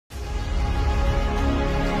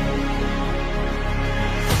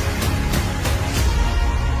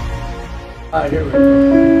Here we go.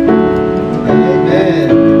 Amen.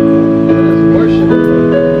 Let's worship.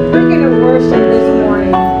 We're going to worship this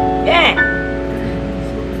morning. Yeah.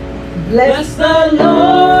 Bless the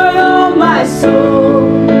Lord, oh my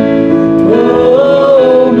soul.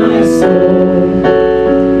 Oh, my soul.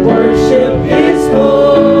 Worship His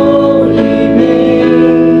holy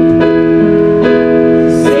name.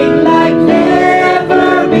 Sing like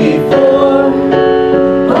never before.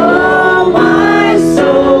 Oh, my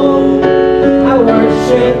soul. I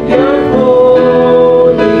worship Your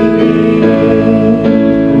holy name.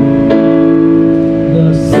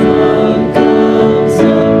 The sun comes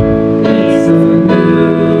up, it's a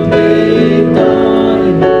new day dawn.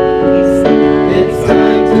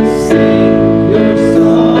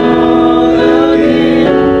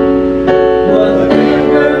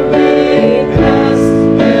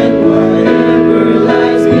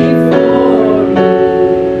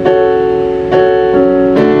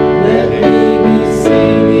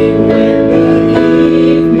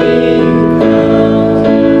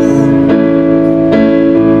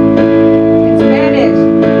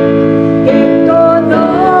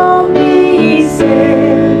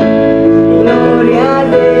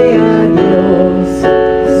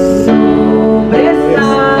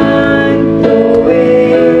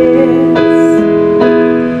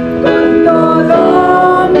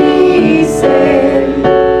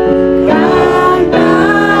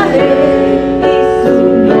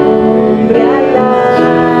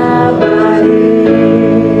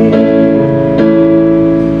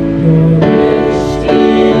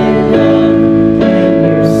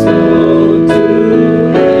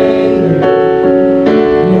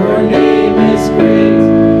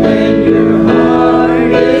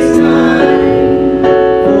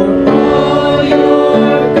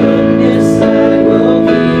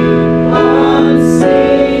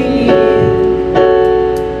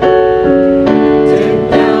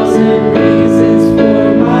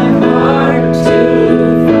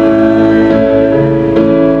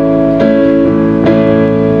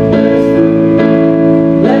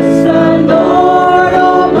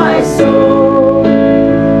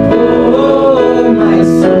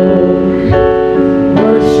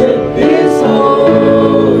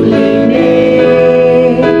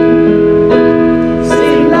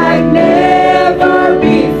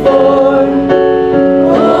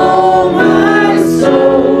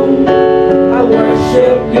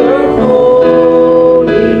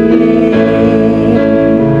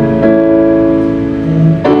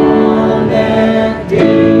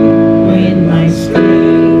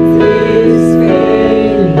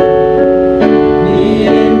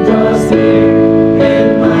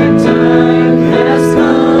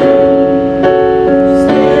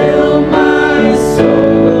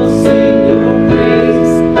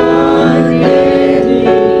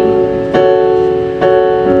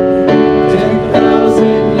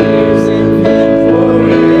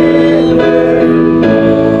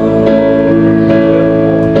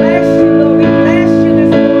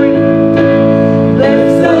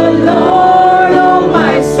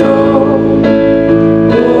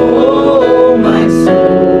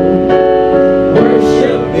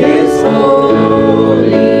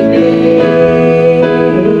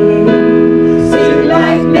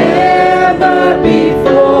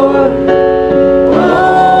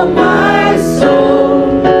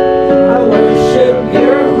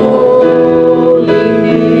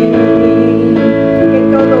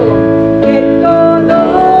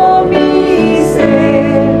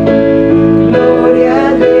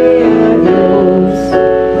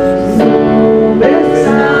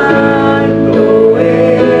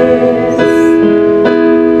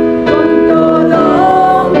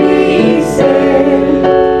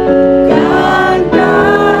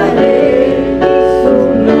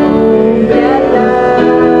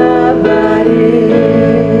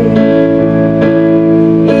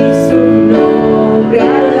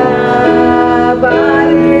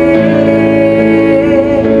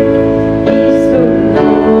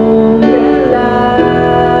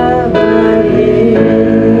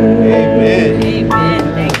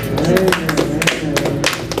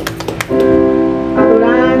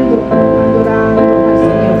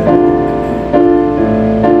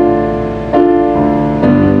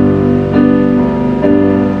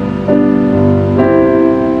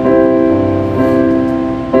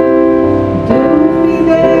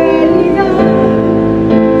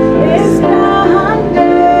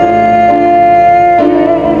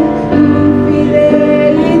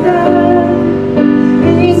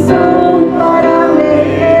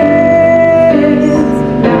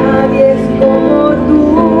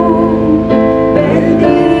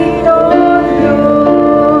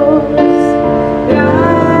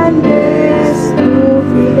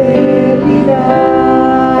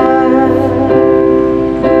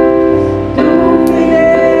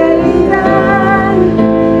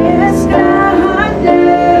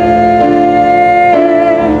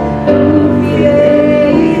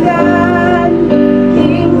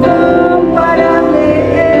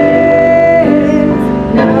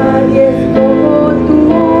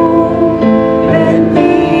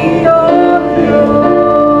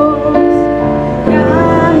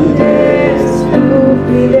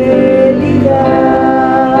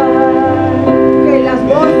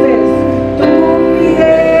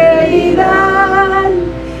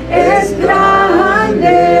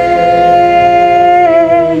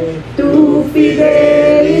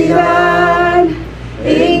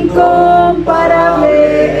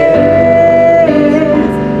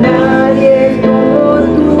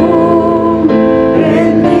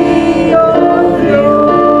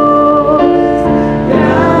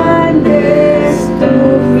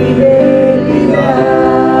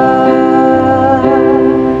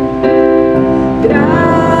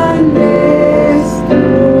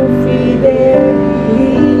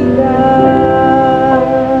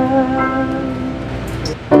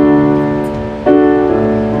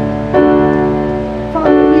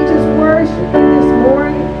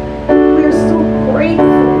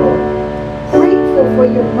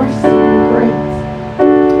 your mercy and grace.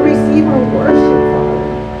 Receive our worship, Father.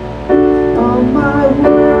 All my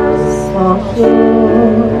words fall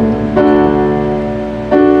short.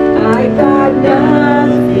 I got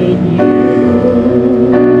nothing new.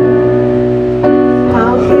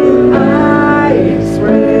 How can I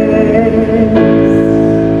express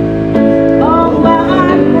all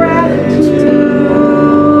my gratitude?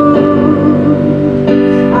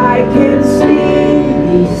 I can sing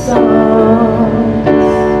these songs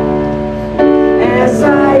as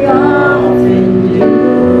I often do.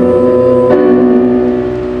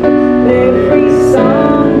 Every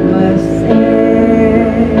song must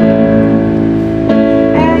end,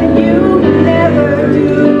 and you never do.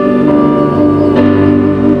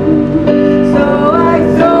 So I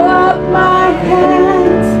throw up my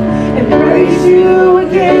hands and praise you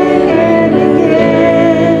again and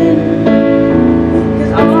again.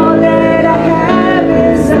 'Cause all that I have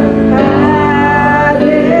is a hallelujah,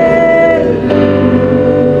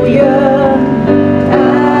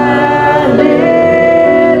 hallelujah.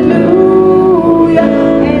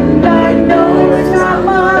 And I know it's not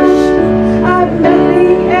much, I've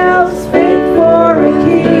nothing else fit for a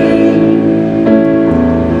king,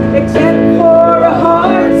 except for a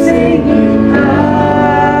heart singing hallelujah,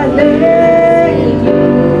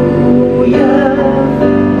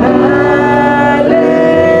 hallelujah.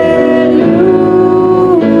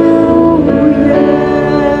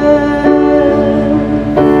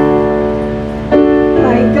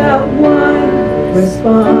 I got one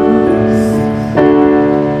response.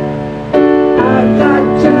 I've got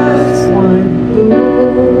just one move.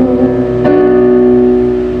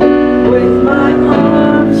 With my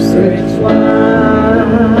arms stretched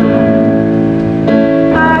wide,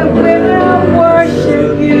 I will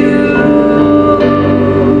worship you.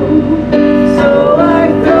 So I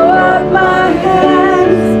throw up my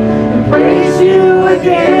hands and praise you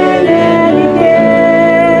again and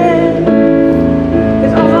again.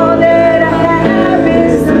 'Cause all that I have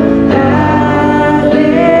is a hallelujah,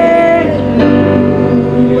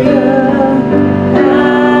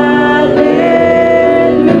 hallelujah.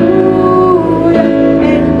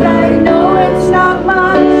 And I know it's not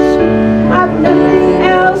much, I've nothing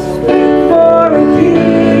else fit for a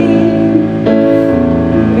king,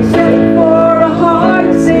 except for a heart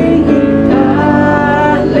singing hallelujah,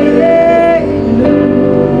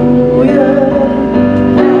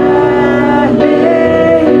 hallelujah.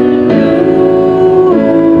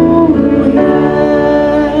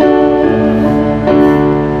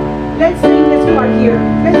 Let's sing this part here.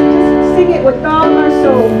 Let's just sing it with all our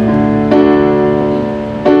soul.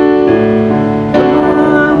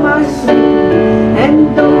 Come, my soul, and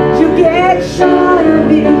don't you get shy of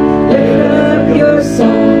me. Lift up your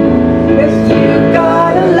song, 'cause you've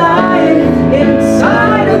got a lion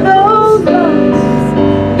inside of those lungs.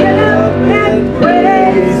 Get up and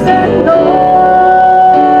praise the Lord.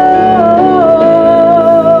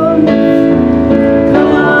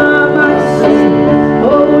 Come on, my soul,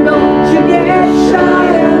 oh, don't you get shy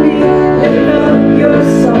of me. Lift up your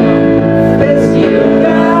song, 'cause you've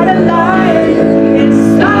got a lion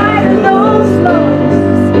inside of those lungs.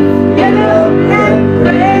 Get up and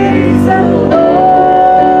praise the Lord.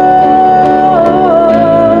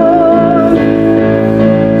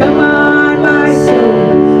 Come on, my soul,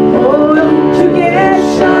 oh, don't you get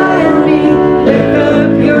shy of me. Lift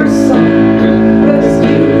up your song, 'cause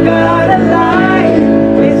you've got a lion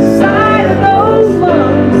inside of those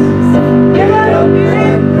lungs. Get up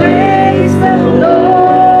and praise the Lord.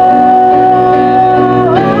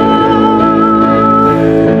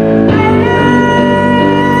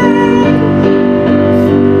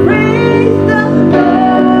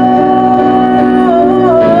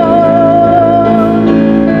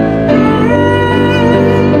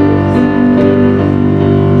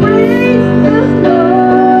 Praise the Lord.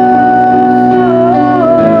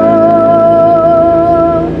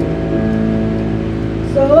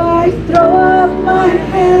 So I throw up my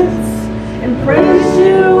hands and praise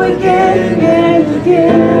you again and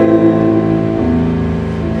again.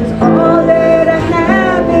 'Cause all that I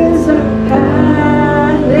have is a hallelujah,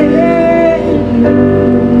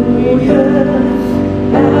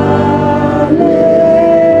 hallelujah.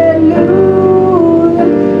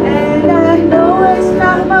 And I know it's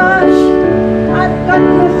not much, I've got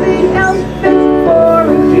nothing else fit for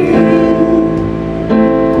a king,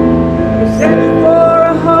 except for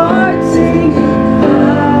a heart singing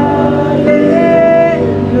hallelujah,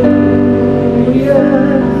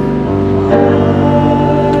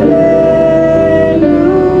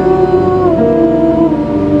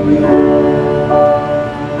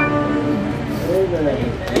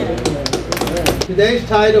 Today's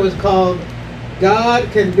title is called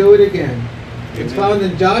God can do it again. It's found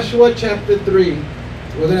in Joshua chapter 3.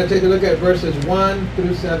 We're going to take a look at verses 1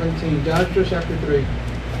 through 17. Joshua chapter 3.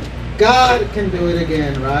 God can do it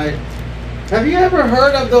again, right? Have you ever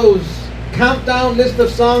heard of those countdown list of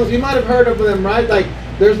songs? You might have heard of them, right? Like,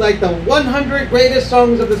 there's like the 100 greatest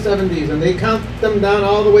songs of the 70s, and they count them down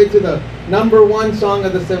all the way to the #1 song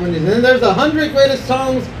of the 70s. And then there's the 100 greatest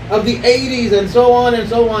songs of the 80s, and so on,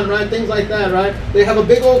 right? Things like that, right? They have a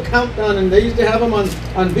big old countdown, and they used to have them on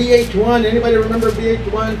VH1. Anybody remember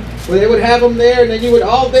VH1? Where they would have them there, and then you would,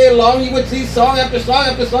 all day long, you would see song after song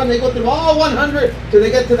after song. They go through all 100 till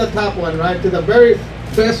they get to the top one, right? To the very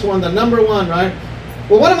best one, the #1, right?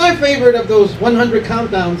 Well, one of my favorite of those 100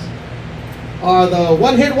 countdowns are the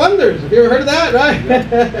one-hit wonders. Have you ever heard of that, right?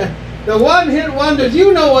 The one-hit wonders.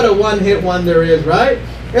 You know what a one-hit wonder is, right?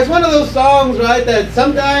 It's one of those songs, right, that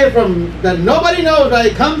some guy that nobody knows,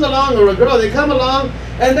 right, comes along, or a girl, they come along,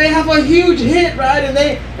 and they have a huge hit, right? And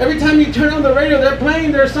every time you turn on the radio, they're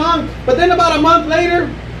playing their song. But then about a month later,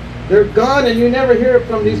 they're gone, and you never hear it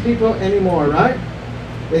from these people anymore, right?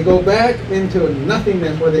 They go back into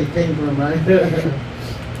nothingness where they came from, right?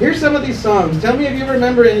 Here's some of these songs. Tell me if you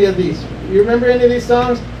remember any of these. You remember any of these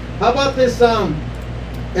songs? How about this song?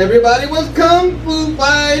 Everybody was kung fu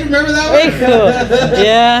fighting. Remember that one?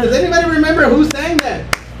 Yeah. Does anybody remember who sang that?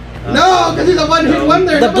 No, because he's a one-hit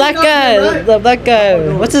wonder. The black guy. Him, right? The black guy.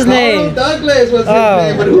 What's his name? Carl Douglas was his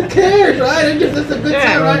name, but who cares, right? It's a good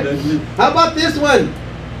song, right? How about this one?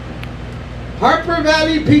 Harper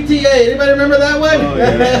Valley PTA. Anybody remember that one? Oh,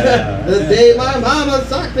 yeah. The day my mama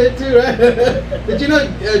sucked it too, right? Did you know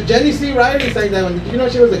Jenny C. Riley sang that one? Did you know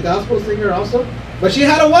she was a gospel singer also? But she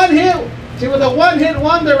had a one-hit. She was a one-hit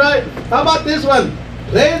wonder, right? How about this one?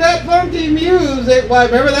 Play that funky music. Why,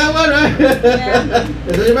 remember that one, right? Yeah.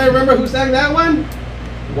 Does anybody remember who sang that one?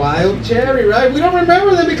 Wild Cherry, right? We don't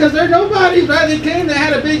remember them because they're nobodies, right? They came, they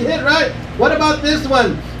had a big hit, right? What about this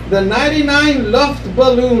one? The 99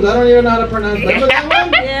 Luftballons. I don't even know how to pronounce that. Remember that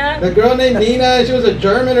one? Yeah. The girl named Nina, she was a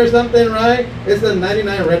German or something, right? It's the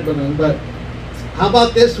 99 Red Balloon. But how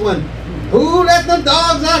about this one? Who let the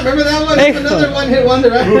dogs out? Remember that one? It's another one-hit wonder,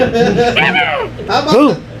 right? How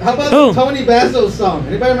about the Tony Basil song?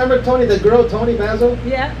 Anybody remember Tony, the girl Tony Basil?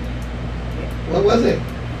 Yeah. What was it?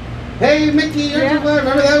 Hey Mickey, you're so fun.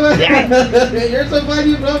 Remember that one? Yeah. You're so fun,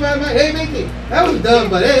 you blow my mind. Hey Mickey. That was dumb,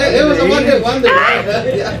 but it was a one-hit wonder.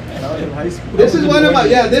 Right? Yeah. This is one of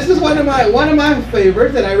my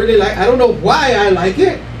favorites that I really like. I don't know why I like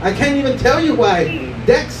it. I can't even tell you why.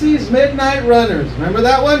 Dexy's Midnight Runners. Remember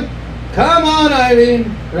that one? Come on,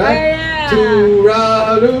 Eileen. Right? Yeah.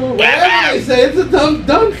 Tooraloo. Whatever they say. It's a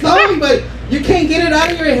dumb song, but you can't get it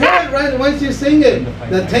out of your head, right? Once you sing it.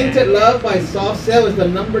 The Tainted Love by Soft Cell is the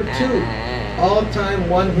 #2 all-time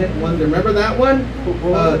one-hit wonder. Remember that one?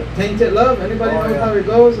 Tainted Love. Anybody know how it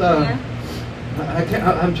goes? I'm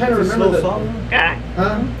trying to remember the song.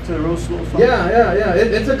 Huh? It's a real slow song. Yeah.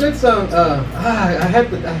 It's a good song. I had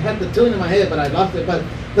the tune in my head, but I lost it. But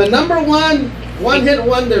the #1 one-hit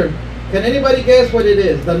wonder. Can anybody guess what it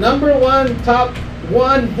is? The #1 top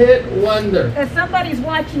one-hit wonder. If somebody's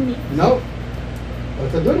watching me. Nope.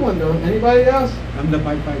 That's a good one though. Anybody else? I'm the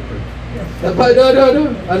Pied Piper. No.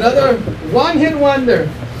 Another one-hit wonder.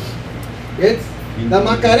 It's the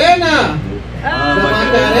Macarena. The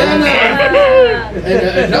Macarena.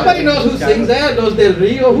 And nobody knows who sings that. Those Del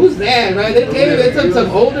Rio. Who's that? Right? They came. It's some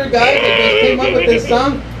older guys that just came up with this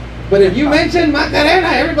song. But if you mention Macarena,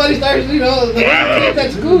 everybody starts, the kids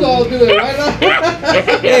at school all do it, right?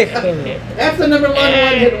 That's the #1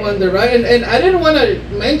 one-hit wonder, right? And I didn't want to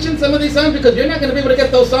mention some of these songs because you're not going to be able to get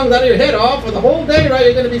those songs out of your head all for the whole day, right?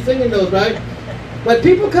 You're going to be singing those, right? But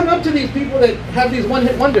people come up to these people that have these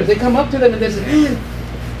one-hit wonders. They come up to them and they say, man,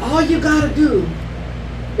 all you got to do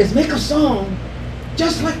is make a song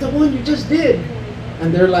just like the one you just did.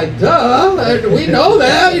 And they're like, duh, we know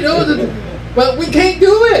that, but we can't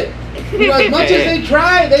do it. As much as they've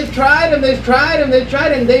tried, and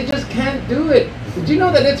they just can't do it. Did you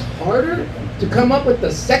know that it's harder to come up with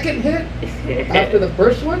the second hit after the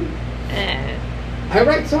first one? I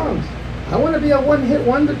write songs. I want to be a one-hit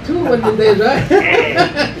wonder too one of these days, right?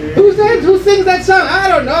 Who sings that song? I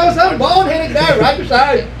don't know. Some bald-headed guy right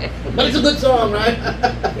beside. But it's a good song, right?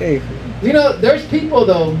 There's people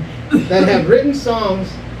though that have written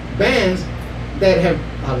songs, bands that have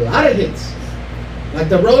a lot of hits. Like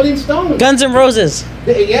the Rolling Stones. Guns N' Roses.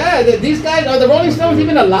 These guys, are the Rolling Stones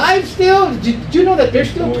even alive still? Did you know that they're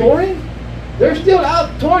still touring? They're still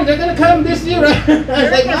out touring. They're going to come this year, right?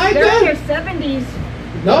 They're in their 70s.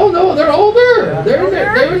 No, they're older. Yeah. They're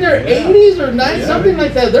in their Yeah. 80s or 90s, Yeah. something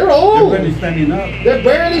like that. They're They're old. barely standing up. They're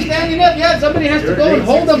barely standing up. Yeah, somebody has to They're go and late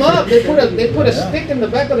hold them up. They put a 60s. stick in the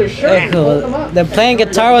back of their shirt and hold them up. They're playing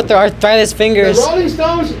guitar with their arthritis The fingers. Rolling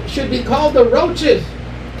Stones should be called the Roaches.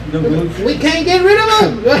 The Roaches. We can't get rid of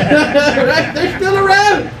them. Right? They're still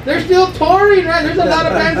around. They're still touring, right? There's a lot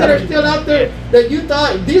of bands that are still out there that you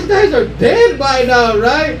thought these guys are dead by now,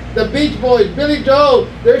 right? The Beach Boys, Billy Joel,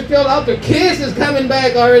 they're still out there. Kiss is coming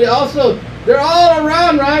back already. Also, they're all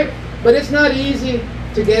around, right? But it's not easy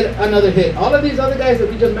to get another hit. All of these other guys that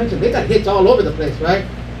we just mentioned, they got hits all over the place, right?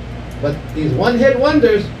 But these one-hit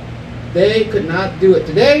wonders, they could not do it.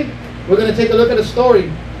 Today, we're going to take a look at a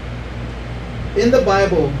story in the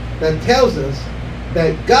Bible that tells us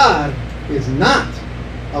that God is not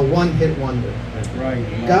a one-hit wonder. That's right.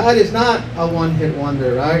 God is not a one-hit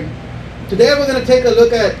wonder, right? Today we're going to take a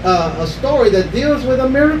look at a story that deals with a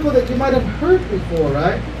miracle that you might have heard before,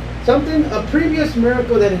 right? A previous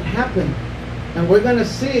miracle that had happened. And we're going to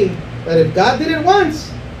see that if God did it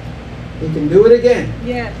once, He can do it again.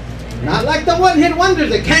 Yes. Not like the one-hit wonders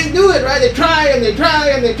that can't do it, right? They try and they try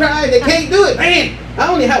and they try and they can't do it. Man, I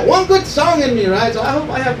only have one good song in me, right? So I hope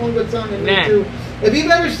I have one good song in me Nah. too. If you've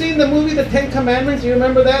ever seen the movie The Ten Commandments, you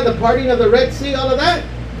remember that? The parting of the Red Sea, all of that?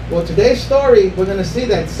 Well, today's story, we're going to see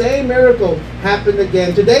that same miracle happen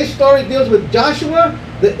again. Today's story deals with Joshua,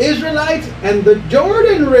 the Israelites, and the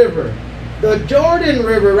Jordan River. The Jordan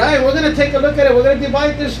River, right? We're going to take a look at it. We're going to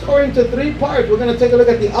divide this story into 3 parts. We're going to take a look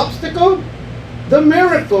at the obstacle, the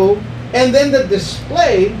miracle, and then the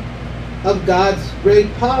display of God's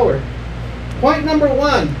great power. Point number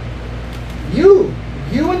 1. You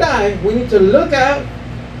and I, we need to look out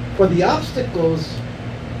for the obstacles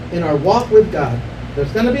in our walk with God.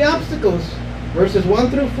 There's going to be obstacles. Verses 1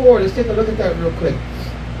 through 4. Let's take a look at that real quick.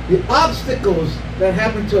 The obstacles that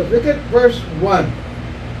happen to us. Look at verse 1.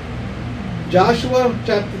 Joshua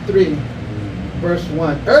chapter 3, verse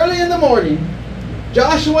 1. Early in the morning,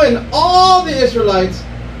 Joshua and all the Israelites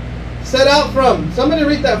set out from, somebody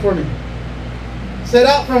read that for me. Set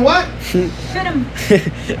out from what? Shoot him.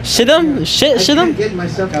 Shit them? I Shit can't them? get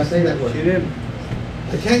myself to say that Shoot word. him.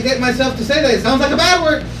 I can't get myself to say that. It sounds like a bad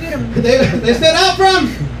word. Shoot him. They set out from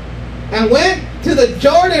and went to the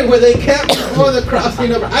Jordan where they camped before the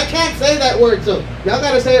crossing over. I can't say that word, so y'all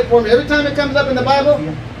got to say it for me. Every time it comes up in the Bible,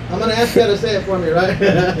 I'm going to ask you to say it for me, right?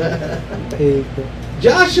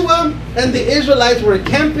 Joshua and the Israelites were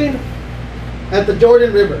camping at the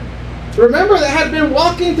Jordan River. Remember, they had been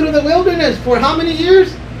walking through the wilderness for how many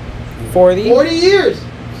years? 40? 40 years.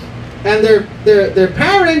 And their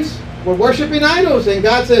parents were worshiping idols. And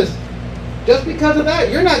God says, just because of that,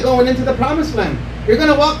 you're not going into the promised land. You're going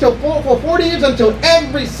to walk for 40 years until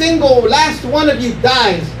every single last one of you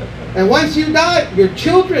dies. And once you die, your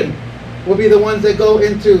children will be the ones that go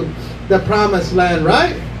into the promised land,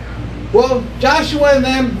 right? Well, Joshua and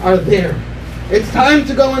them are there. It's time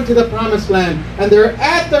to go into the promised land. And they're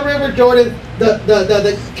at the River Jordan.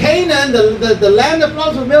 The Canaan, the land that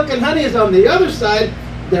flows with milk and honey is on the other side.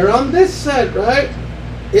 They're on this side, right?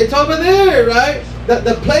 It's over there, right?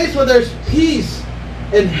 The place where there's peace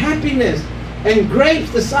and happiness and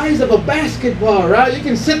grapes the size of a basketball, right? You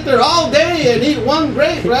can sit there all day and eat one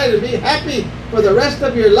grape, right? And be happy for the rest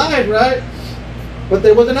of your life, right? But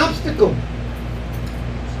there was an obstacle.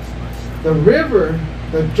 The river,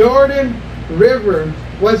 the Jordan River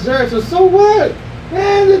was there. So what?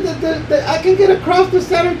 Man, I can get across the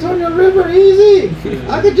San Antonio River easy.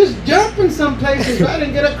 I could just jump in some places, right,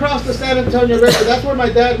 and get across the San Antonio River. That's where my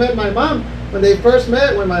dad met my mom. When they first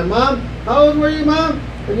met, how old were you, Mom,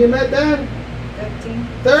 when you met Dad?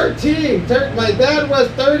 13. My dad was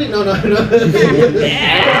 30. No.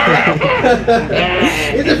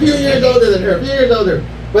 He's a few years older than her,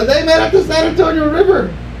 But they met at the San Antonio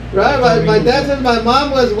River. Right, my dad says my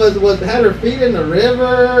mom had her feet in the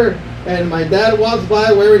river, and my dad walks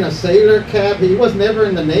by wearing a sailor cap. He was never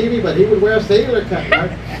in the Navy, but he would wear a sailor cap,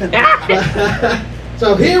 right?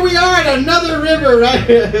 So here we are at another river, right?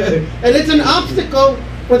 And it's an obstacle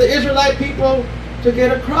for the Israelite people to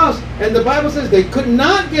get across. And the Bible says they could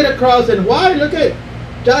not get across. And why? Look at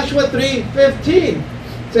Joshua 3:15.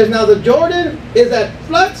 It says, now the Jordan is at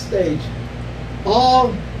flood stage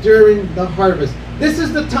all during the harvest. This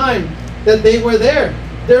is the time that they were there.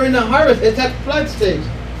 During the harvest, it's at flood stage.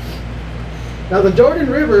 Now the Jordan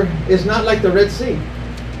River is not like the Red Sea.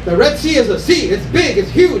 The Red Sea is a sea. It's big.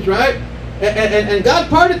 It's huge, right? And God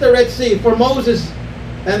parted the Red Sea for Moses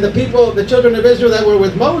and the people, the children of Israel that were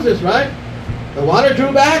with Moses, right? The water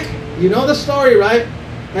drew back. You know the story, right?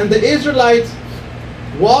 And the Israelites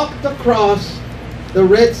walked across the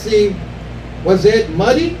Red Sea. Was it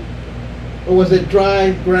muddy? or was it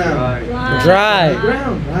dry ground? Dry.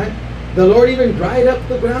 Ground, right? The Lord even dried up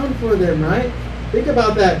the ground for them, right? Think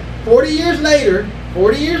about that. 40 years later,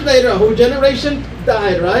 a whole generation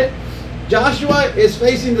died, right? Joshua is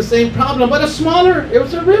facing the same problem, but it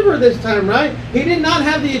was a river this time, right? He did not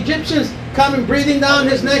have the Egyptians coming breathing down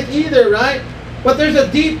his neck either, right? But there's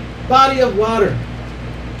a deep body of water.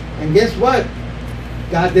 And guess what?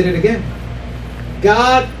 God did it again.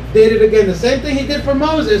 God did it again. The same thing he did for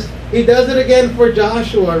Moses, he does it again for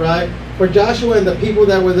Joshua, right? For Joshua and the people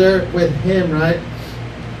that were there with him, right?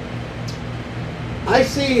 I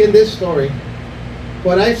see in this story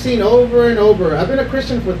what I've seen over and over. I've been a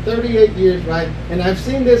Christian for 38 years, right? And I've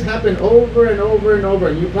seen this happen over and over and over.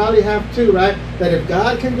 And you probably have too, right? That if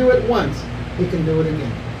God can do it once, he can do it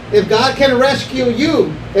again. If God can rescue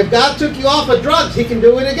you, if God took you off of drugs, he can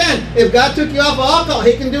do it again. If God took you off of alcohol,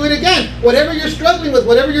 he can do it again. Whatever you're struggling with,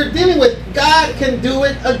 whatever you're dealing with, God can do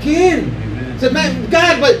it again. So, man,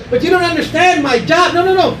 God, but you don't understand my job.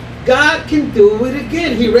 No. God can do it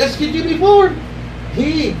again. He rescued you before.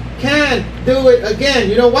 He can do it again.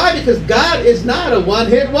 You know why? Because God is not a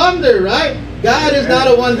one-hit wonder, right? God is not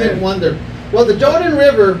a one-hit wonder. Well, the Jordan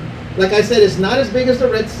River, like I said, is not as big as the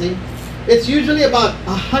Red Sea. It's usually about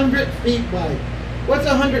 100 feet wide. What's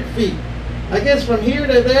 100 feet? I guess from here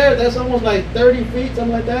to there, that's almost like 30 feet,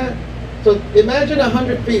 something like that. So imagine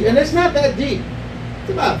 100 feet. And it's not that deep.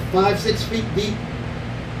 It's about 5-6 feet deep.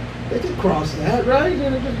 They can cross that, right? You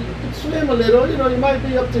can swim a little. You might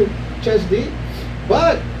be up to chest deep.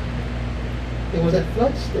 But it was at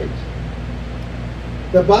flood stage.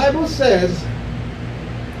 The Bible says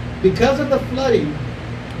because of the flooding,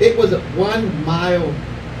 it was 1 mile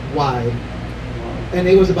wide. And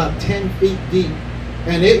it was about 10 feet deep.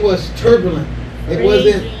 And it was turbulent. It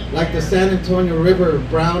wasn't like the San Antonio River,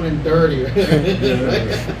 brown and dirty. Right?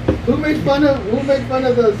 Who made fun of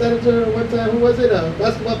the San Antonio one time? Who was it? A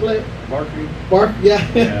basketball player? Barkley.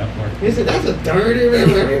 Yeah. Barkley. He said that's a dirty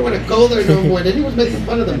river. I don't want to go there no more. Then he was making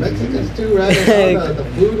fun of the Mexicans too, right? And the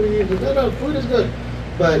food we eat. No, food is good.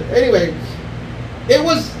 But anyway, it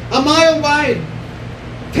was 1 mile wide,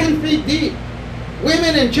 10 feet deep.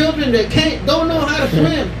 Women and children that don't know how to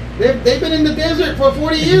swim. They've been in the desert for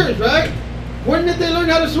 40 years, right? When did they learn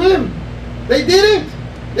how to swim? They didn't.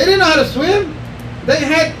 They didn't know how to swim. They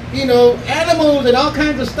had, animals and all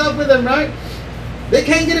kinds of stuff with them, right? They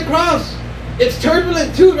can't get across. It's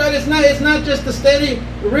turbulent too, right? It's not just a steady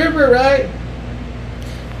river, right?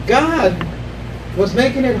 God was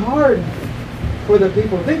making it hard for the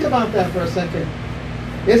people. Think about that for a second.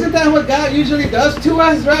 Isn't that what God usually does to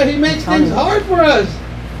us, right? He makes things hard for us.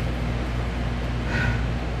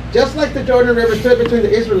 Just like the Jordan River stood between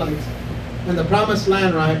the Israelites and the promised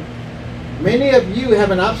land, right? Many of you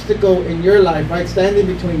have an obstacle in your life, right? Standing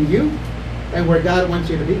between you and where God wants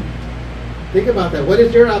you to be. Think about that. What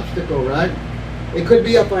is your obstacle, right? It could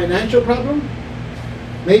be a financial problem.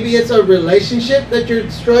 Maybe it's a relationship that you're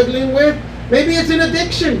struggling with. Maybe it's an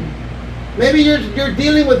addiction. Maybe you're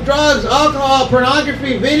dealing with drugs, alcohol,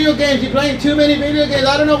 pornography, video games. You're playing too many video games.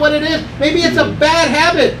 I don't know what it is. Maybe it's a bad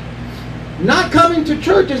habit. Not coming to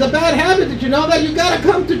church is a bad habit. Did you know that? You got to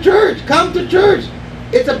come to church. Come to church.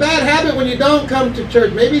 It's a bad habit when you don't come to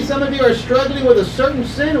church. Maybe some of you are struggling with a certain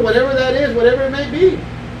sin or whatever that is, whatever it may be.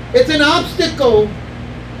 It's an obstacle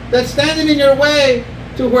that's standing in your way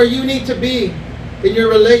to where you need to be in your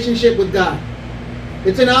relationship with God.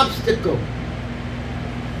 It's an obstacle.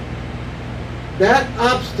 That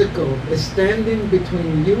obstacle is standing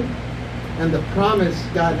between you and the promise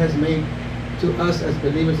God has made to us as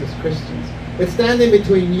believers, as Christians. It's standing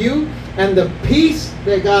between you and the peace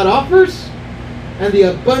that God offers and the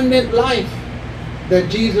abundant life that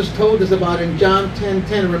Jesus told us about in John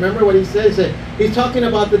 10:10. Remember what he says? He's talking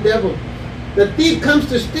about the devil. The thief comes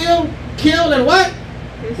to steal, kill, and what?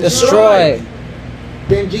 Destroy.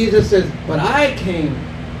 Then Jesus says, but I came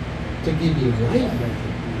to give you life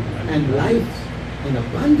and life in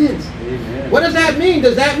abundance. Amen. What does that mean?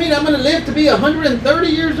 Does that mean I'm going to live to be 130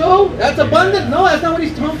 years old? That's abundant? No, that's not what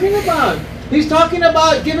he's talking about. He's talking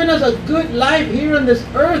about giving us a good life here on this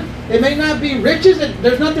earth. It may not be riches.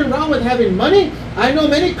 There's nothing wrong with having money. I know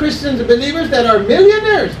many Christians and believers that are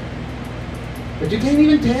millionaires. But you can't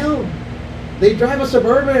even tell. They drive a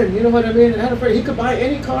Suburban, you know what I mean? He could buy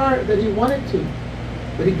any car that he wanted to.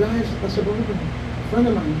 But he drives a Suburban. A friend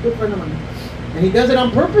of mine, a good friend of mine. And he does it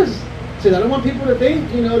on purpose. He says, I don't want people to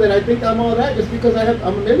think, that I think I'm all that just because I'm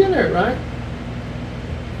a millionaire, right?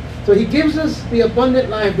 So he gives us the abundant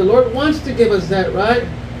life. The Lord wants to give us that, right?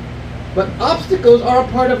 But obstacles are a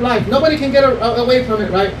part of life. Nobody can get away from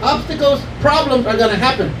it, right? Obstacles, problems are going to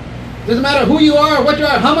happen. Doesn't matter who you are, what you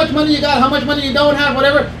are, how much money you got, how much money you don't have,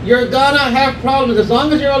 whatever, you're gonna have problems. As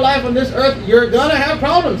long as you're alive on this earth, you're gonna have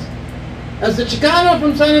problems. As the Chicano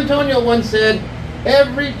from San Antonio once said,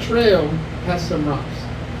 every trail has some rocks.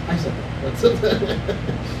 I said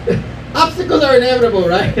that. Obstacles are inevitable,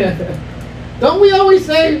 right? Don't we always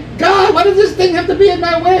say, God, why does this thing have to be in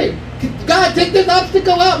my way? God, take this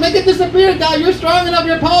obstacle out, make it disappear. God, you're strong enough,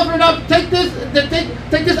 you're powerful enough. Take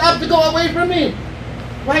this obstacle away from me.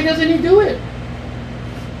 Why doesn't He do it?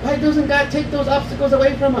 Why doesn't God take those obstacles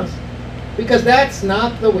away from us? Because that's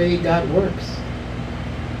not the way God works.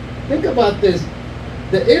 Think about this.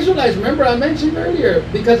 The Israelites, remember I mentioned earlier,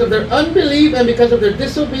 because of their unbelief and because of their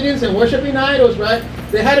disobedience and worshiping idols, right?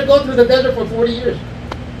 They had to go through the desert for 40 years.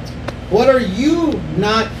 What are you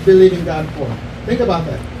not believing God for? Think about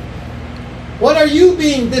that. What are you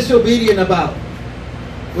being disobedient about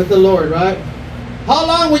with the Lord, right? How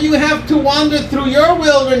long will you have to wander through your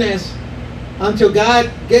wilderness until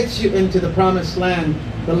God gets you into the promised land?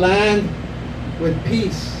 The land with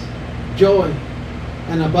peace, joy,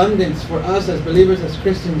 and abundance for us as believers, as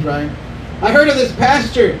Christians, right? I heard of this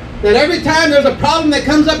pastor that every time there's a problem that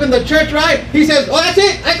comes up in the church, right? He says, oh, that's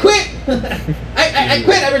it, I quit. I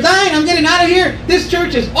quit, I resign, I'm getting out of here. This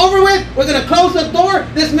church is over with. We're going to close the door.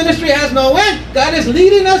 This ministry has no end. God is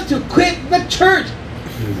leading us to quit the church.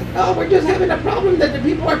 Oh, we're just having a problem that the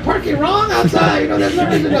people are parking wrong outside. You know, there's no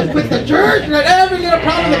reason to quit the church. Right? Every little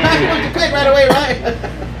problem, the pastor wants to quit right away, right?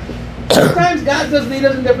 Sometimes God does lead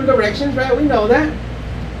us in different directions, right? We know that.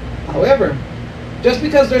 However, just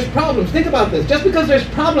because there's problems, think about this. Just because there's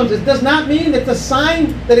problems, it does not mean it's a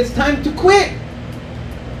sign that it's time to quit.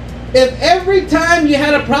 If every time you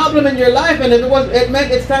had a problem in your life and it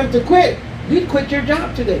meant it's time to quit, you'd quit your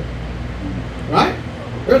job today, right?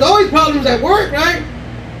 There's always problems at work, right?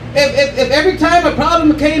 If every time a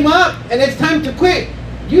problem came up and it's time to quit,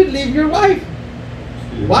 you'd leave your wife.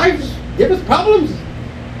 Wives give us problems.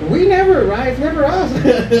 We never, right? It's never us.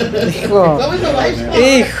 It's always the wife's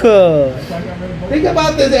fault. Think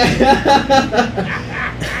about this.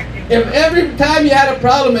 If every time you had a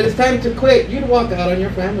problem and it's time to quit, you'd walk out on your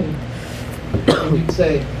family. And you'd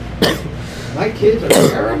say, my kids are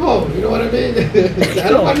terrible. You know what I mean? I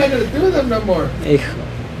don't want nothing to do with them no more.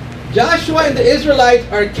 Joshua and the Israelites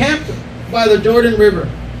are camped by the Jordan River,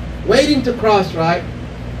 waiting to cross, right?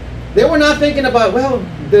 They were not thinking about, well,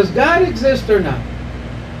 does God exist or not?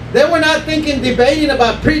 They were not debating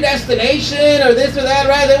about predestination or this or that,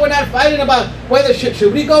 right? They were not fighting about whether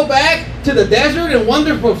should we go back to the desert and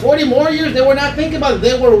wander for 40 more years. They were not thinking about it.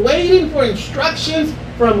 They were waiting for instructions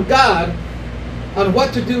from God on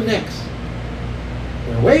what to do next.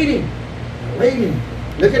 They're waiting. They're waiting.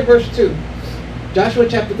 Look at verse 2. Joshua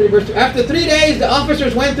chapter 3, verse 2. After 3 days, the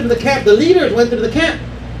officers went through the camp. The leaders went through the camp,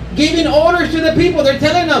 giving orders to the people. They're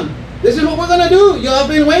telling them, this is what we're going to do. You all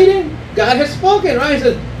been waiting? God has spoken, right? He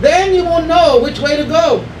says, then you will know which way to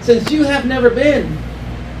go, since you have never been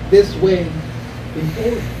this way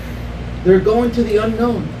before. They're going to the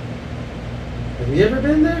unknown. Have you ever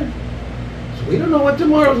been there? So we don't know what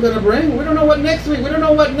tomorrow's going to bring. We don't know what next week. We don't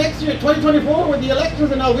know what next year, 2024, with the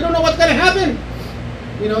elections and all. We don't know what's going to happen.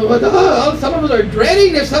 You know, but some of us are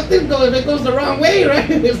dreading if something goes, if it goes the wrong way, right?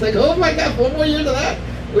 It's like, oh my God, 4 more years of that.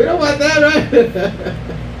 We don't want that, right?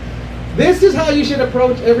 This is how you should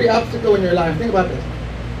approach every obstacle in your life. Think about this.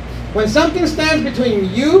 When something stands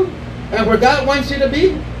between you and where God wants you to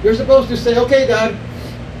be, you're supposed to say, okay, God,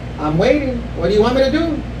 I'm waiting. What do you want me to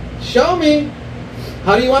do? Show me.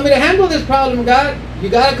 How do you want me to handle this problem, God? You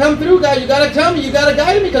got to come through, God. You got to tell me. You got to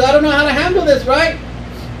guide me because I don't know how to handle this, right?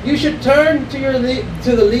 You should turn to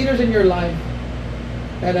the leaders in your life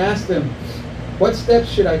and ask them, what steps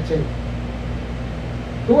should I take?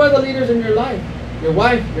 Who are the leaders in your life? Your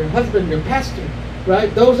wife, your husband, your pastor,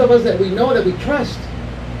 right? Those of us that we know, that we trust.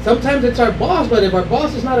 Sometimes it's our boss, but if our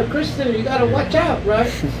boss is not a Christian, you got to watch out,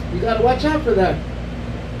 right? You got to watch out for that.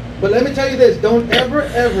 But let me tell you this, don't ever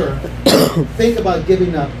think about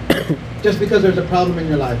giving up just because there's a problem in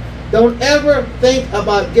your life. Don't ever think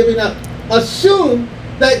about giving up. Assume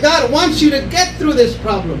that God wants you to get through this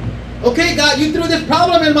problem. Okay, God, you threw this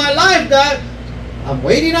problem in my life, God. I'm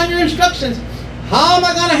waiting on your instructions. How am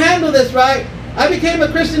I going to handle this, right? I became a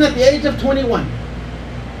Christian at the age of 21.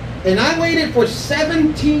 And I waited for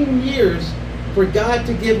 17 years for God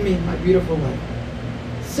to give me my beautiful wife.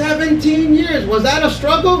 17 years. Was that a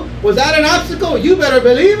struggle? Was that an obstacle? You better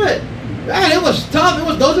believe it. Man, it was tough. It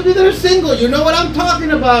was those of you that are single, you know what I'm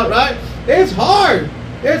talking about, right? It's hard.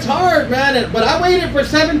 It's hard, man. But I waited for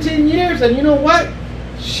 17 years, and you know what?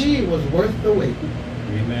 She was worth the wait.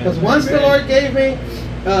 Because once the Lord gave me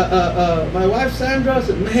my wife Sandra, I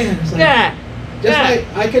said, man, it's like, Just like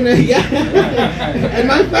I can, yeah. And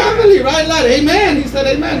my family, right? Lord, amen. He said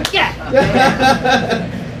amen.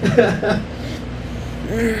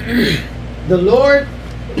 The Lord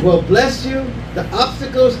will bless you. The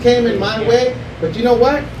obstacles came in my way, but you know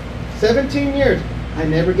what? 17 years, I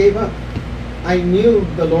never gave up. I knew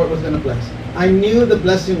the Lord was going to bless. I knew the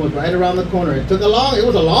blessing was right around the corner. It was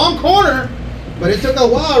a long corner, but it took a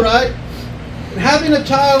while, right? Having a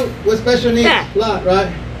child with special needs, Lot,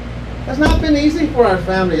 right? That's not been easy for our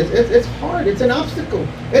family. It's hard. It's an obstacle.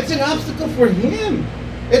 It's an obstacle for him.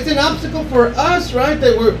 It's an obstacle for us, right?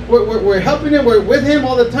 That we're helping him. We're with him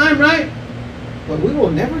all the time, right? But we will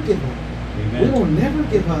never give up. Amen. We will never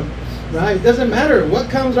give up, right? It doesn't matter what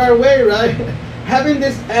comes our way, right? Having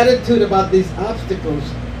this attitude about these obstacles,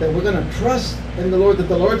 that we're going to trust in the Lord, that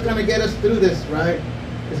the Lord's going to get us through this, right?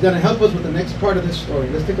 Is going to help us with the next part of this story.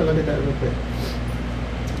 Let's take a look at that real quick.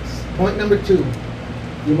 Point number 2.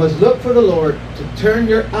 You must look for the Lord to turn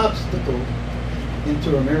your obstacle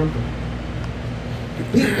into a miracle.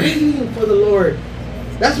 Be waiting for the Lord.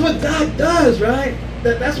 That's what God does, right?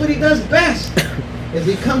 That's what he does best. Is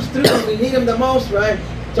he comes through when we need him the most, right?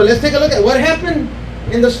 So let's take a look at what happened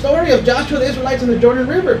in the story of Joshua, the Israelites, and the Jordan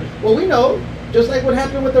River. Well, we know, just like what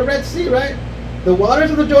happened with the Red Sea, right? The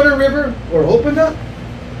waters of the Jordan River were opened up,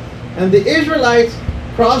 and the Israelites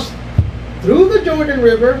crossed through the Jordan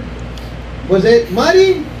River. Was it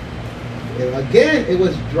muddy? Again, it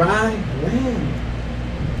was dry land.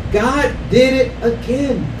 God did it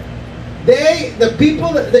again.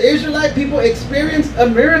 The Israelite people experienced a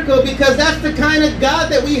miracle because that's the kind of God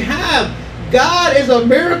that we have. God is a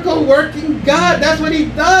miracle working God. That's what he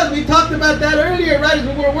does. We talked about that earlier, right? As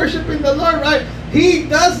we were worshiping the Lord, right? He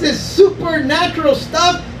does this supernatural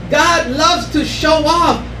stuff. God loves to show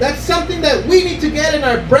off. That's something that we need to get in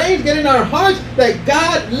our brains, get in our hearts, that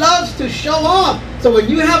God loves to show off. So when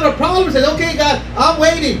you have a problem, say, okay, God, I'm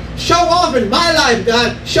waiting. Show off in my life,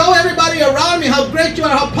 God. Show everybody around me how great you are,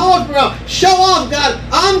 how powerful you are. Show off, God.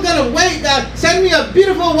 I'm going to wait, God. Send me a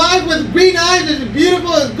beautiful wife with green eyes and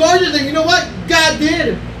beautiful and gorgeous. And you know what? God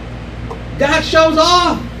did. God shows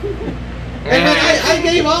off. And man, I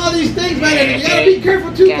gave all these things, man, and you gotta be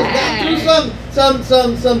careful too, because God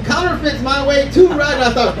threw some counterfeits my way too, right? And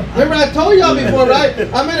I thought, remember I told y'all before, right?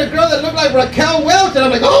 I met a girl that looked like Raquel Welch, and I'm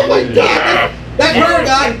like, oh my God, that's her,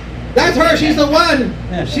 God. That's her, she's the one.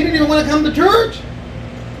 She didn't even want to come to church.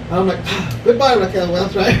 And I'm like, goodbye, Raquel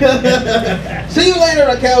Welch, right? See you later,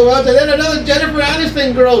 Raquel Welch. And then another Jennifer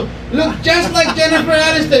Aniston girl, looked just like Jennifer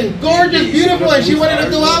Aniston, gorgeous, beautiful, and she wanted to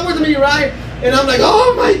go out with me, right? And I'm like,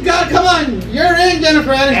 oh my God, come on, you're in,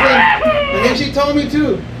 Jennifer Aniston. And then she told me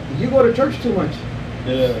too, you go to church too much.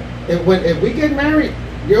 Yeah. If we get married,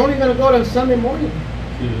 you're only going to go on Sunday morning.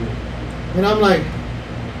 Yeah. And I'm like,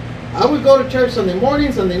 I would go to church Sunday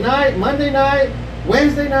morning, Sunday night, Monday night,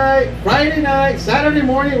 Wednesday night, Friday night, Saturday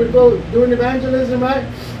morning, we'd go doing evangelism, right?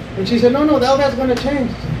 And she said, no, that's going to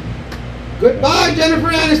change. Goodbye, Jennifer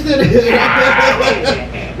Aniston.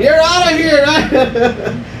 You're out of here,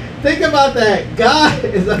 right? Think about that. God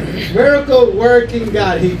is a miracle working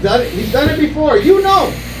God. He's done it before. You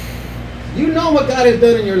know what God has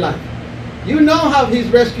done in your life. You know how he's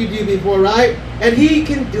rescued you before, right? And he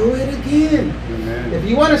can do it again. Amen. If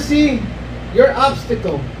you want to see your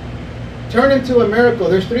obstacle turn into a miracle,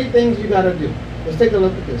 there's 3 things you got to do. Let's take a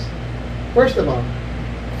look at this. First of all,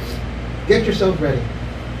 get yourself ready.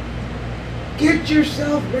 Get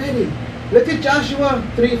yourself ready. Look at Joshua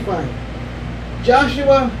 3:5.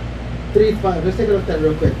 Joshua 3:5. Let's take a look at that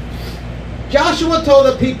real quick. Joshua told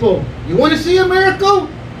the people, you want to see a miracle?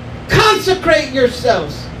 Consecrate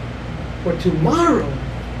yourselves. For tomorrow,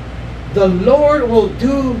 the Lord will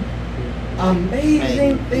do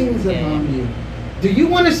amazing things among you. Do you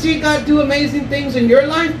want to see God do amazing things in your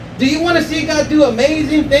life? Do you want to see God do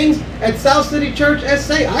amazing things at South City Church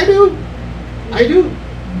SA? I do. I do.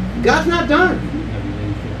 God's not done.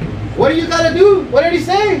 What do you got to do? What did he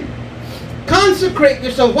say? Consecrate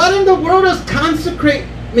yourself. What in the world does consecrate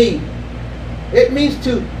mean? It means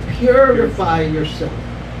to purify yourself.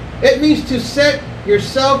 It means to set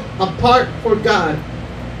yourself apart for God.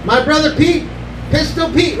 My brother Pete,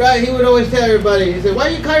 Pistol Pete, right? He would always tell everybody, he said, why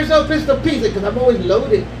do you call yourself Pistol Pete? He said, because I'm always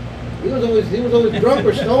loaded. He was always drunk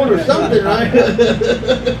or stoned or something, right?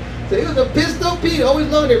 So he was a Pistol Pete, always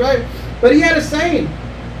loaded, right? But he had a saying.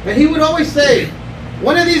 And he would always say,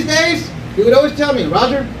 one of these days, he would always tell me,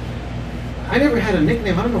 Roger, I never had a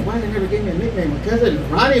nickname. I don't know why they never gave me a nickname. My cousin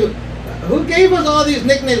Ronnie, who gave us all these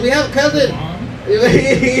nicknames? We have a cousin.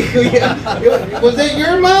 Was it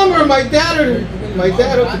your mom or my dad? Or my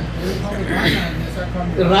dad?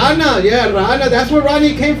 Rana, yeah, Rana. That's where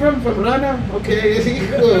Ronnie came from Rana. Okay, is he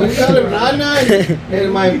cool? We call him Rana.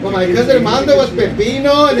 And my cousin Mando was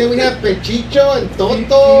Pepino. And then we have Pechicho and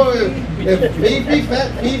Toto and Fifi,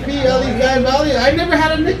 Fat Fifi, all these guys. I never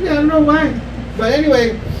had a nickname. I don't know why. But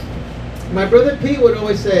anyway, my brother Pete would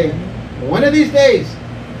always say, one of these days,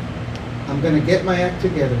 I'm going to get my act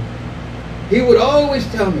together. He would always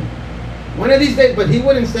tell me, one of these days, but he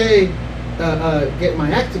wouldn't say, get my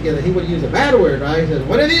act together. He would use a bad word, right? He said,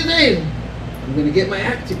 one of these days, I'm going to get my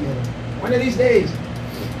act together. One of these days.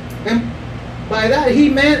 And by that, he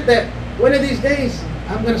meant that one of these days,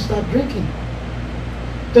 I'm going to stop drinking.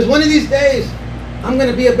 Because one of these days, I'm going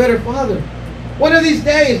to be a better father. One of these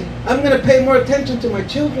days, I'm going to pay more attention to my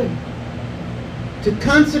children. To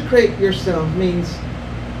consecrate yourself means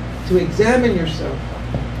to examine yourself.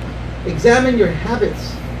 Examine your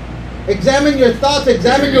habits. Examine your thoughts.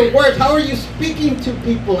 Examine your words. How are you speaking to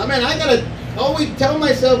people? I mean, I got to always tell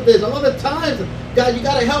myself this all the time. God, you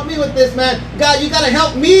got to help me with this, man. God, you got to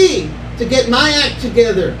help me to get my act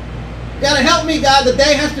together. You got to help me, God. The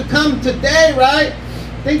day has to come today, right?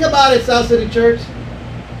 Think about it, South City Church.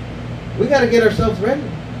 We got to get ourselves ready.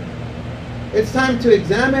 It's time to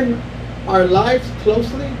examine our lives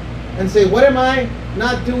closely and say, what am I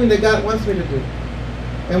not doing that God wants me to do?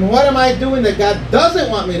 And what am I doing that God doesn't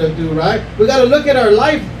want me to do, right? We got to look at our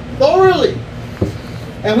life thoroughly.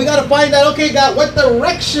 And we got to find out, okay, God, what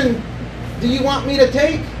direction do you want me to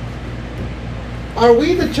take? Are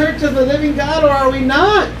we the church of the living God or are we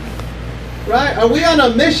not? Right? Are we on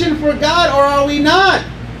a mission for God or are we not?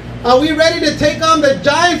 Are we ready to take on the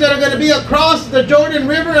giants that are going to be across the Jordan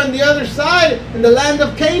River on the other side in the land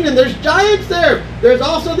of Canaan? There's giants there. There's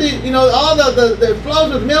also the, you know, all the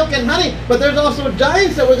flows with milk and honey, but there's also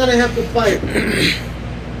giants that we're going to have to fight.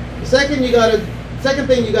 The second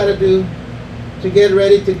thing you got to do to get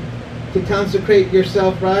ready to consecrate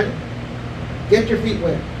yourself, right? Get your feet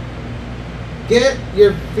wet. Get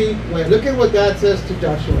your feet wet. Look at what God says to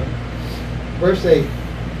Joshua. Verse 8.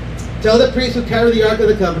 Tell the priests who carry the Ark of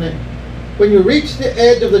the Covenant, when you reach the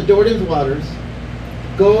edge of the Jordan's waters,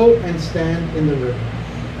 go and stand in the river.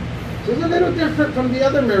 So it's a little different from the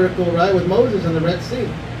other miracle, right, with Moses and the Red Sea.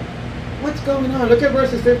 What's going on? Look at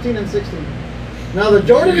verses 15 and 16. Now the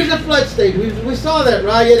Jordan is a flood stage. We saw that,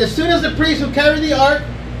 right? Yet as soon as the priests who carry the Ark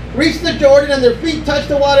reached the Jordan and their feet touched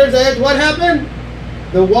the water's edge, what happened?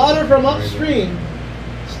 The water from upstream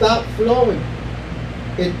stopped flowing.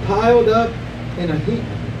 It piled up in a heap.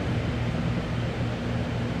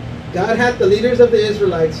 God had the leaders of the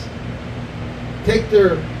Israelites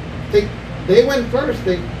they went first.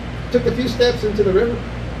 They took a few steps into the river.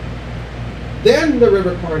 Then the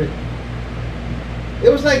river parted. It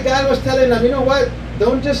was like God was telling them, you know what?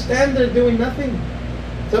 Don't just stand there doing nothing.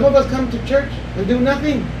 Some of us come to church and do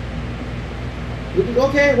nothing.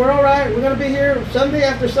 Okay, we're all right. We're going to be here Sunday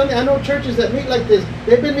after Sunday. I know churches that meet like this.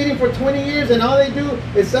 They've been meeting for 20 years, and all they do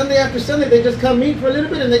is Sunday after Sunday, they just come meet for a little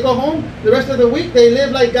bit, and they go home. The rest of the week, they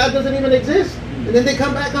live like God doesn't even exist. And then they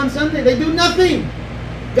come back on Sunday. They do nothing.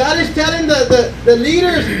 God is telling the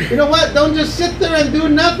leaders, you know what? Don't just sit there and do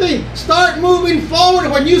nothing. Start moving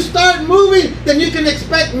forward. When you start moving, then you can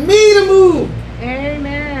expect me to move.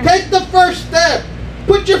 Amen. Take the first step.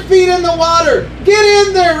 Put your feet in the water. Get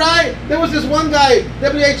in there, right? There was this one guy,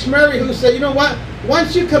 W.H. Murray, who said, you know what?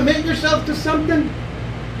 Once you commit yourself to something,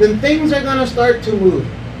 then things are going to start to move.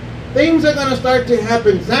 Things are going to start to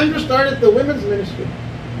happen. Sandra started the women's ministry.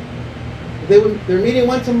 They're meeting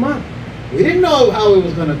once a month. We didn't know how it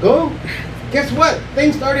was going to go. Guess what?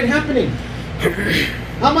 Things started happening.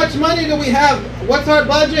 How much money do we have? What's our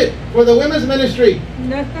budget for the women's ministry?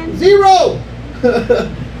 Nothing. Zero.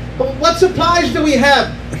 What supplies do we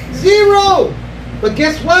have? Zero. But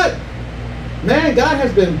guess what? Man, God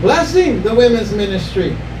has been blessing the women's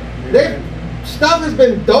ministry. Stuff has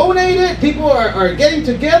been donated. People are getting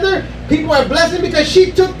together. People are blessing because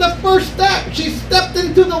she took the first step. She stepped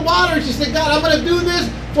into the water. She said, God, I'm going to do this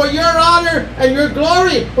for your honor and your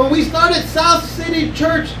glory. When we started South City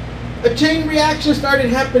Church, a chain reaction started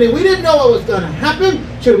happening. We didn't know what was going to happen.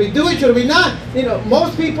 Should we do it? Should we not? You know,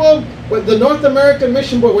 most people with the North American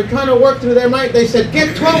Mission Board were trying to work through their mind. They said,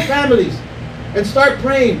 get 12 families and start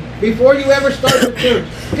praying before you ever start the church.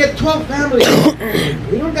 Get 12 families.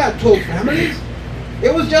 We don't got 12 families.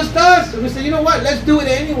 It was just us. And we said, you know what? Let's do it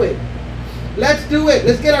anyway. Let's do it.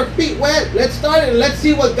 Let's get our feet wet. Let's start it and let's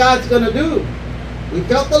see what God's going to do. We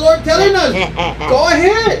felt the Lord telling us, go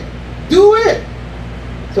ahead. Do it.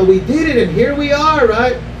 So we did it, and here we are,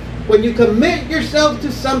 right? When you commit yourself to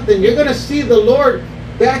something, you're going to see the Lord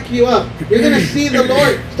back you up. You're going to see the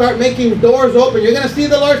Lord start making doors open. You're going to see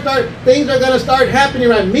the Lord things are going to start happening,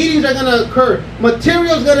 right? Meetings are going to occur.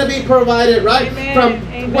 Materials going to be provided, right?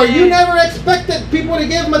 Amen. Where you never expected people to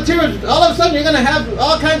give materials. All of a sudden, you're going to have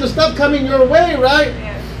all kinds of stuff coming your way, right?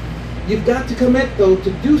 Yes. You've got to commit, though,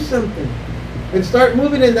 to do something and start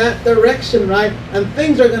moving in that direction, right? And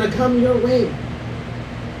things are going to come your way.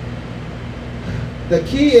 The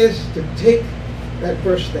key is to take that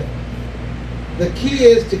first step. The key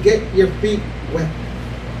is to get your feet wet.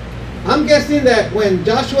 I'm guessing that when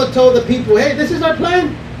Joshua told the people, hey, this is our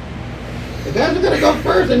plan. The guys are going to go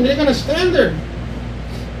first and they're going to stand there.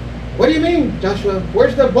 What do you mean, Joshua?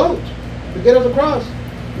 Where's the boat to get us across?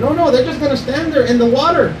 No, they're just going to stand there in the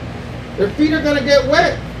water. Their feet are going to get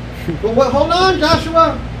wet. But hold on,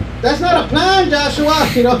 Joshua. That's not a plan, Joshua.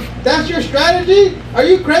 That's your strategy? Are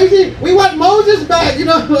you crazy? We want Moses back,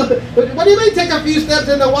 What do you mean take a few steps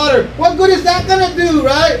in the water? What good is that going to do,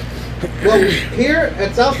 right? Well, here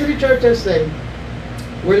at South City Church SA,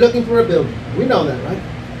 we're looking for a building. We know that,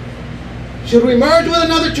 right? Should we merge with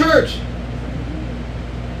another church?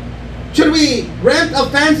 Should we rent a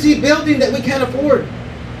fancy building that we can't afford?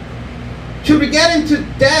 Should we get into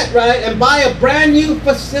debt, right, and buy a brand new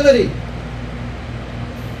facility?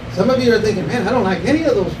 Some of you are thinking, man, I don't like any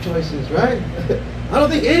of those choices, right? I don't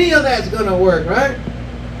think any of that's going to work, right?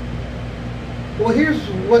 Well, here's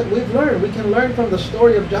what we've learned. We can learn from the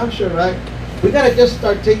story of Joshua, right? We got to just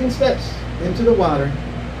start taking steps into the water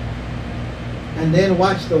and then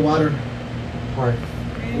watch the water part.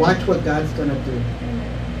 Watch what God's going to do.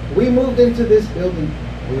 We moved into this building.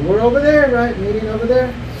 We were over there, right? Meeting over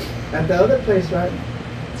there at the other place, right?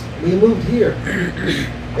 We moved here.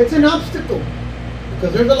 It's an obstacle.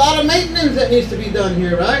 Because there's a lot of maintenance that needs to be done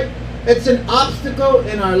here, right? It's an obstacle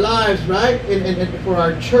in our lives, right? And for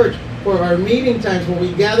our church, for our meeting times when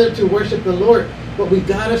we gather to worship the Lord. But we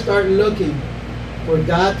got to start looking for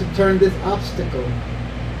God to turn this obstacle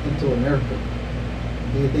into a miracle.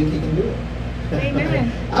 Do you think He can do it?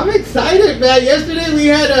 Amen. I'm excited, man. Yesterday we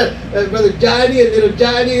had Brother Johnny and little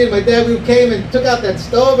Johnny and my dad. We came and took out that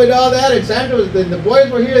stove and all that. And Sandra the boys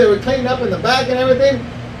were here. They were cleaning up in the back and everything.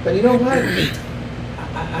 But you know what?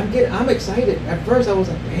 I'm excited. At first I was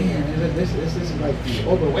like, man, this is like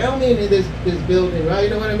overwhelming in this building, right? You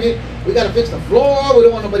know what I mean? We got to fix the floor. We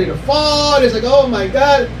don't want nobody to fall. And it's like, oh my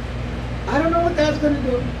God. I don't know what God's going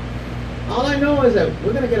to do. All I know is that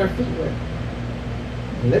we're going to get our feet wet.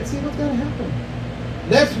 Let's see what's going to happen.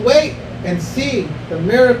 Let's wait and see the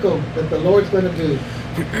miracle that the Lord's going to do.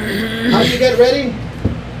 How do you get ready?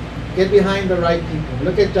 Get behind the right people.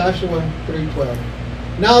 Look at Joshua 3:12.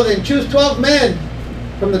 Now then, choose 12 men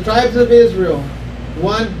from the tribes of Israel,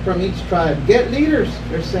 one from each tribe. Get leaders,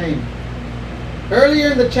 they're saying.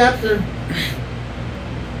 Earlier in the chapter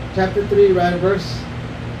 3, right, verse.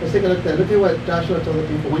 Let's take a look at that. Look at what Joshua told the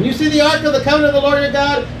people. When you see the ark of the covenant of the Lord your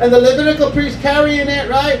God and the Levitical priest carrying it,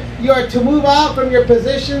 right, you are to move out from your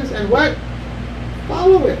positions and what?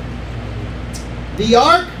 Follow it. The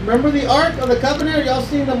ark, remember the ark of the covenant? Y'all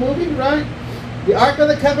seen the movie, right? The ark of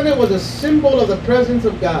the covenant was a symbol of the presence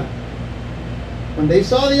of God. When they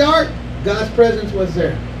saw the ark, God's presence was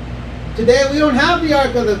there. Today we don't have the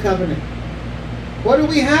ark of the covenant. What do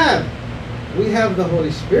we have? We have the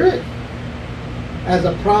Holy Spirit as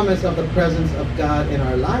a promise of the presence of God in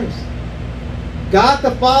our lives. God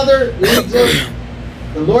the Father leads us.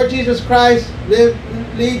 The Lord Jesus Christ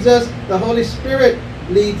leads us. The Holy Spirit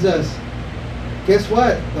leads us. Guess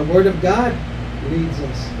what? The Word of God leads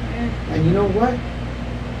us. And you know what?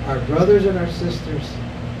 Our brothers and our sisters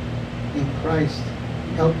in Christ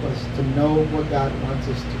help us to know what God wants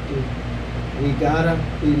us to do. We gotta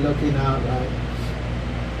be looking out, right?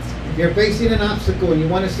 If you're facing an obstacle and you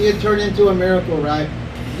want to see it turn into a miracle, right?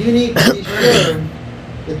 You need to be sure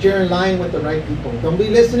that you're in line with the right people. Don't be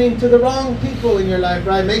listening to the wrong people in your life,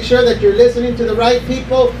 right? Make sure that you're listening to the right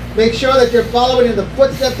people. Make sure that you're following in the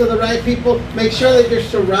footsteps of the right people. Make sure that you're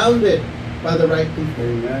surrounded by the right people.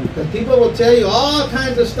 Amen. Because people will tell you all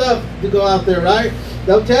kinds of stuff to go out there, right?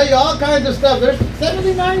 They'll tell you all kinds of stuff. There's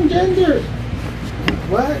 79 genders.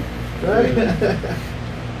 What? Right?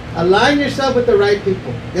 Align yourself with the right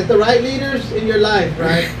people. Get the right leaders in your life,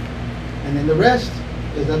 right? And then the rest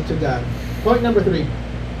is up to God. Point number 3.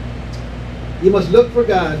 You must look for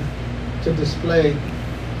God to display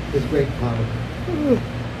His great power.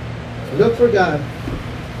 Look for God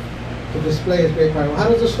to display His great power. How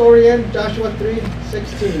does the story end? Joshua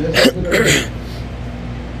 3:16. Let's look at it.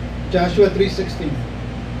 Joshua 3:16.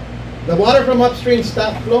 The water from upstream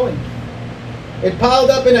stopped flowing. It piled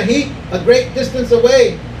up in a heap a great distance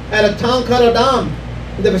away at a town called Adam,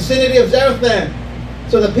 in the vicinity of Zarethan.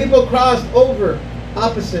 So the people crossed over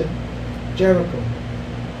opposite Jericho.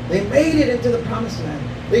 They made it into the promised land.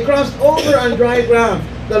 They crossed over on dry ground.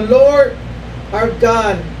 The Lord our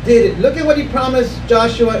God did it. Look at what he promised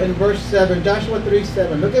Joshua in verse 7. Joshua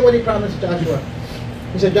 3:7. Look at what he promised Joshua.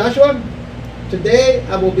 He said, Joshua, today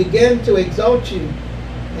I will begin to exalt you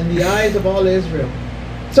in the eyes of all Israel,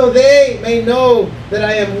 so they may know that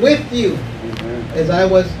I am with you as I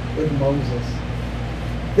was with Moses.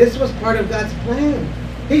 This was part of God's plan.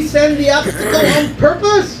 He sent the obstacle on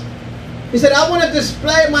purpose. He said, I want to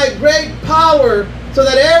display my great power so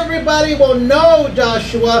that everybody will know,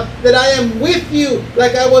 Joshua, that I am with you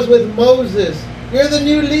like I was with Moses. You're the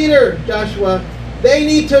new leader, Joshua. They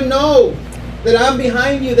need to know that I'm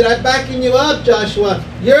behind you, that I'm backing you up, Joshua.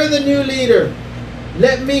 You're the new leader.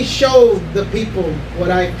 Let me show the people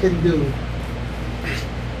what I can do.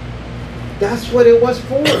 That's what it was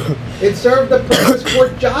for. It served the purpose for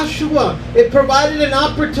Joshua. It provided an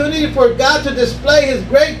opportunity for God to display His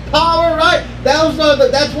great power, right? That's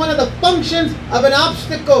one of the functions of an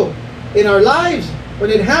obstacle in our lives. When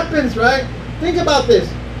it happens, right? Think about this.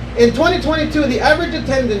 In 2022, the average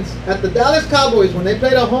attendance at the Dallas Cowboys, when they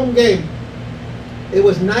played a home game, it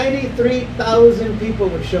was 93,000 people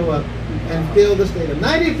would show up and fill the stadium.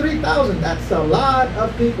 93,000, that's a lot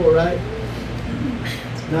of people, right?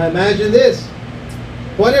 Now imagine this.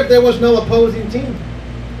 What if there was no opposing team?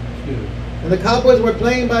 And the Cowboys were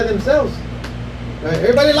playing by themselves? Right,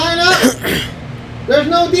 everybody line up. There's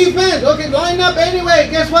no defense. Okay, line up anyway.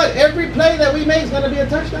 Guess what? Every play that we make is going to be a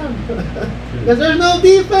touchdown. Because there's no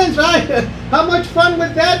defense, right? How much fun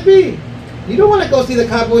would that be? You don't want to go see the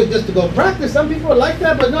Cowboys just to go practice. Some people are like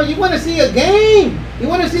that, but no, you want to see a game. You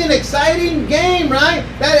want to see an exciting game, right?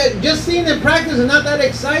 That just seeing them practice is not that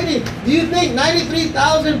exciting. Do you think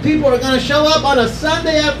 93,000 people are going to show up on a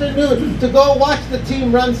Sunday afternoon to go watch the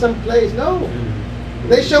team run someplace? No.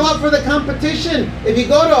 They show up for the competition. If you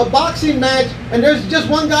go to a boxing match and there's just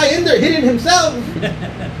one guy in there hitting himself,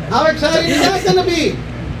 how exciting is that going to be?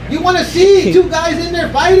 You want to see two guys in there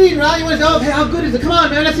fighting, right? You want to say, okay, how good is it? Come on,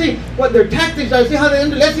 man. Let's see what their tactics are. Let's see how they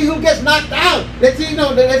end. Let's see who gets knocked out. Let's see,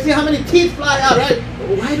 let's see how many teeth fly out, right?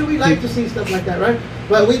 Why do we like to see stuff like that, right?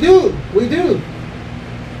 But we do.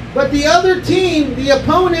 But the other team, the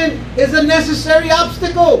opponent, is a necessary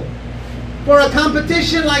obstacle for a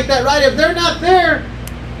competition like that, right? If they're not there,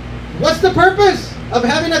 what's the purpose of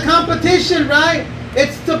having a competition, right?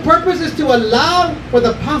 The purpose is to allow for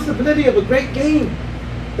the possibility of a great game.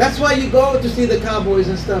 That's why you go to see the Cowboys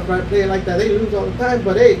and stuff, right? Playing like that. They lose all the time,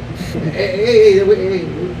 but hey,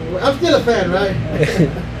 I'm still a fan, right?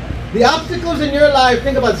 The obstacles in your life,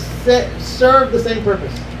 think about, serve the same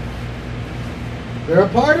purpose. They're a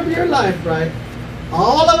part of your life, right?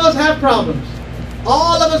 All of us have problems.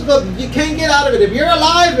 All of us go, you can't get out of it. If you're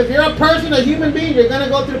alive, if you're a person, a human being, you're going to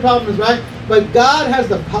go through problems, right? But God has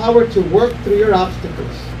the power to work through your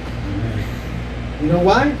obstacles. You know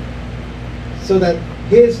why? So that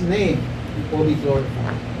His name will be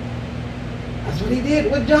glorified. That's what He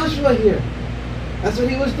did with Joshua here. That's what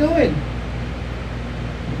He was doing.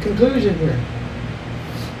 Conclusion here.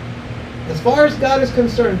 As far as God is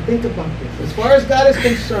concerned, think about this. As far as God is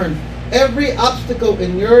concerned, every obstacle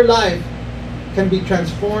in your life can be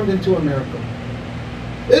transformed into a miracle.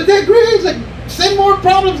 Isn't that great? It's like, send more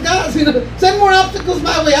problems, guys. Send more obstacles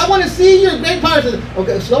my way. I want to see your great power.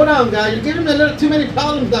 Okay, slow down, guy. You're giving me a little too many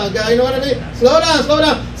problems now, guy. You know what I mean? Slow down, slow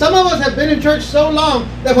down. Some of us have been in church so long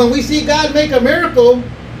that when we see God make a miracle,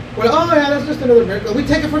 we're like, oh yeah, that's just another miracle. We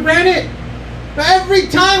take it for granted. But every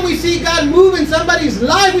time we see God move in somebody's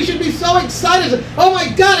life, we should be so excited. Oh my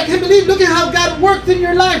God, I can't believe, look at how God worked in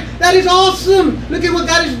your life. That is awesome. Look at what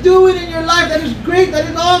God is doing in your life. That is great. That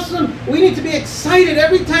is awesome. We need to be excited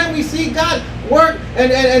every time we see God work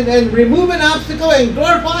and remove an obstacle and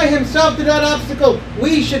glorify Himself through that obstacle.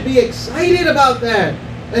 We should be excited about that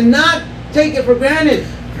and not take it for granted.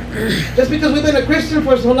 Just because we've been a Christian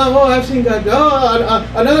for so long, oh, I've seen God. Oh,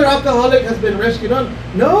 another alcoholic has been rescued.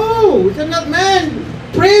 No, it's not, man.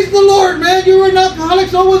 Praise the Lord, man. You were an alcoholic,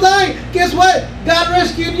 so was I. Guess what? God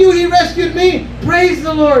rescued you. He rescued me. Praise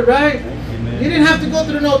the Lord, right? Amen. You didn't have to go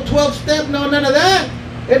through no 12-step, no, none of that.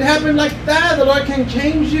 It happened like that. The Lord can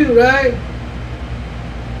change you, right?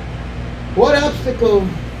 What obstacle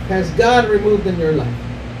has God removed in your life?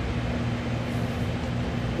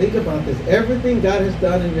 Think about this. Everything God has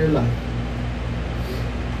done in your life,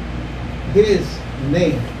 His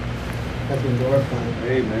name has been glorified.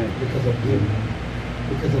 Amen. Because of you.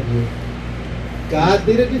 Because of you. God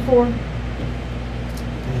did it before, and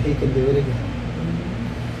He can do it again.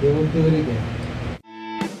 He will do it again.